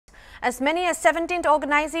As many as 17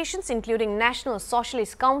 organizations, including National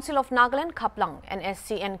Socialist Council of Nagaland, Khaplang and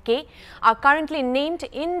Nscn-K, are currently named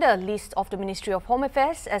in the list of the Ministry of Home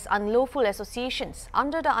Affairs as unlawful associations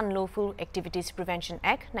under the Unlawful Activities Prevention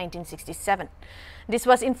Act 1967. This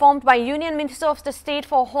was informed by Union Minister of the State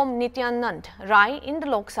for Home Nityanand Rai in the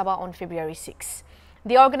Lok Sabha on February 6.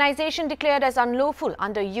 The organization declared as unlawful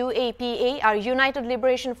under UAPA are United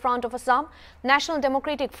Liberation Front of Assam, National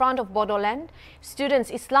Democratic Front of Bodoland, Students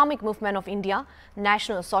Islamic Movement of India,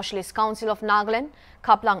 National Socialist Council of Nagaland,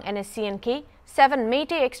 Khaplang and Nscn-K, 7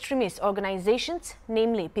 Meitei extremist organizations,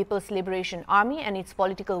 namely People's Liberation Army and its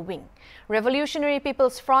political wing, Revolutionary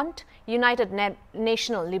People's Front, United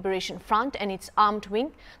National Liberation Front and its armed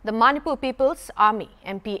wing, the Manipur People's Army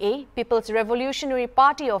MPA, People's Revolutionary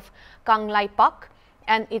Party of Kanglai Pak,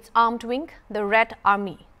 and its armed wing, the Red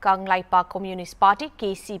Army, Kanglai Pak Communist Party,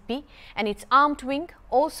 KCP, and its armed wing,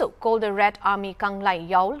 also called the Red Army Kanglai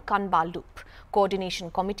Yaul Kanba Loop Coordination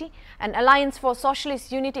Committee, and Alliance for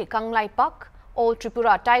Socialist Unity Kanglai Pak, All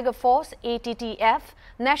Tripura Tiger Force, ATTF,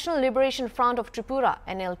 National Liberation Front of Tripura,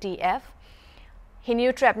 NLTF,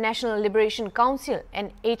 Hinutrap National Liberation Council,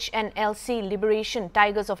 and HNLC Liberation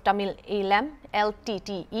Tigers of Tamil Elam,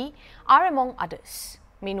 LTTE, are among others.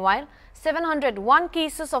 Meanwhile, 701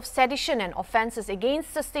 cases of sedition and offences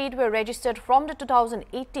against the state were registered from the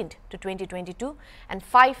 2018 to 2022 and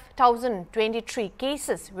 5,023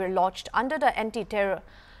 cases were lodged under the Anti-Terror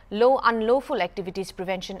Law Unlawful Activities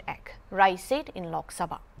Prevention Act, Rai said in Lok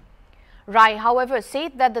Sabha. Rai, however,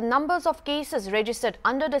 said that the numbers of cases registered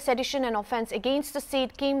under the sedition and offence against the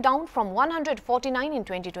state came down from 149 in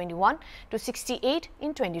 2021 to 68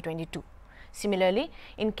 in 2022. Similarly,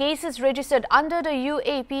 in cases registered under the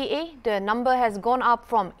UAPA, the number has gone up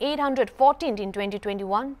from 814 in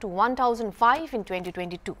 2021 to 1,005 in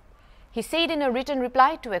 2022. He said in a written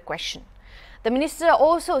reply to a question. The minister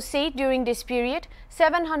also said during this period,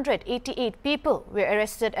 788 people were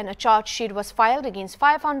arrested and a charge sheet was filed against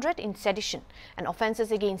 500 in sedition and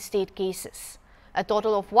offences against state cases. A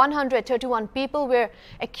total of 131 people were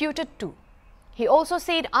acquitted too. He also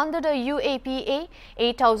said under the UAPA,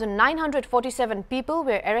 8,947 people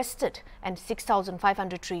were arrested and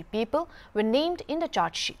 6,503 people were named in the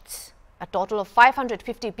charge sheets. A total of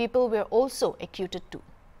 550 people were also acquitted too.